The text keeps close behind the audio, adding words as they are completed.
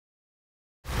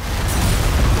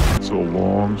a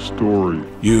long story.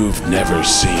 You've never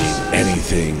seen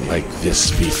anything like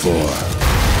this before.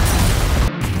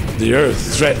 The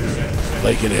Earth threatened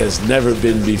like it has never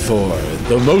been before.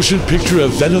 The motion picture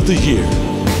event of the year.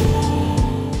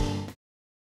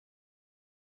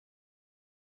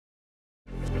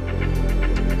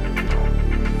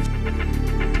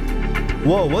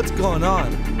 Whoa, what's going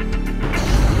on?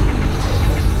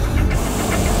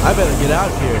 I better get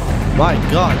out of here. My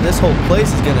God, this whole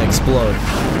place is gonna explode.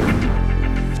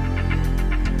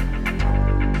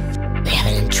 We have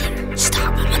an intruder.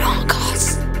 Stop him at all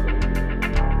costs.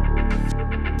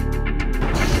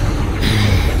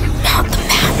 Not the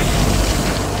map.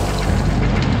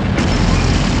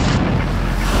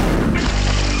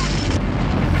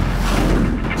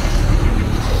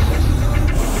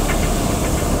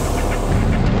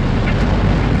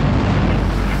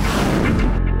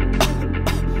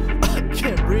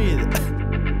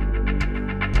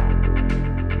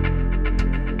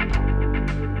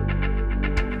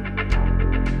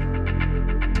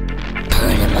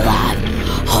 Burn him alive,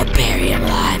 or bury him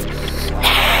alive.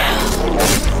 Now!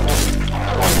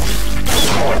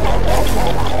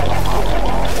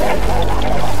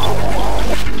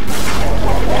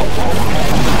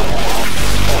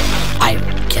 I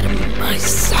will get him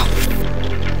myself.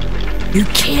 You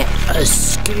can't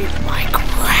escape my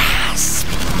grasp.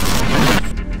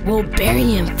 We'll bury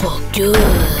him for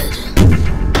good.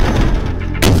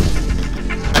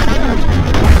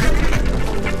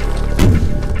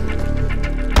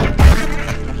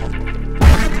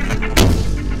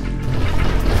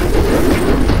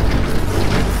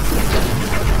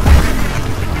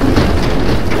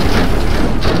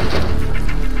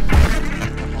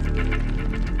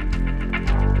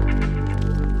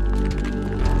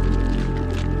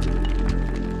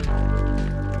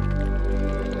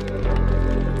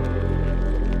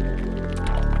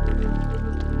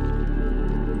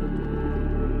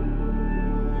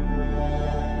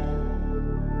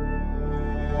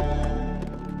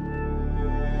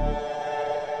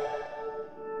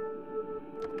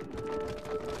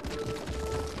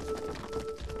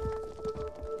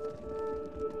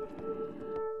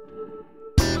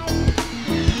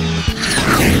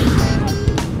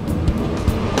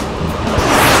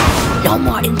 No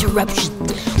more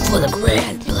interruptions for the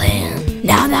grand plan.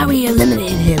 Now that we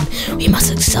eliminated him, we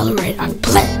must accelerate our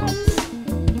plans.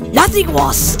 Nothing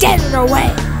will stand in our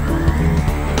way.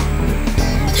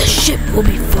 The ship will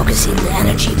be focusing the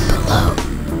energy below.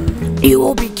 You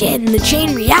will begin the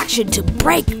chain reaction to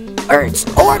break Earth's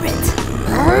orbit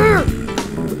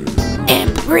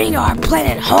and bring our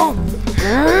planet home.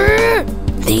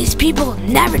 These people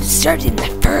never deserved in the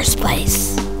first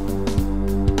place.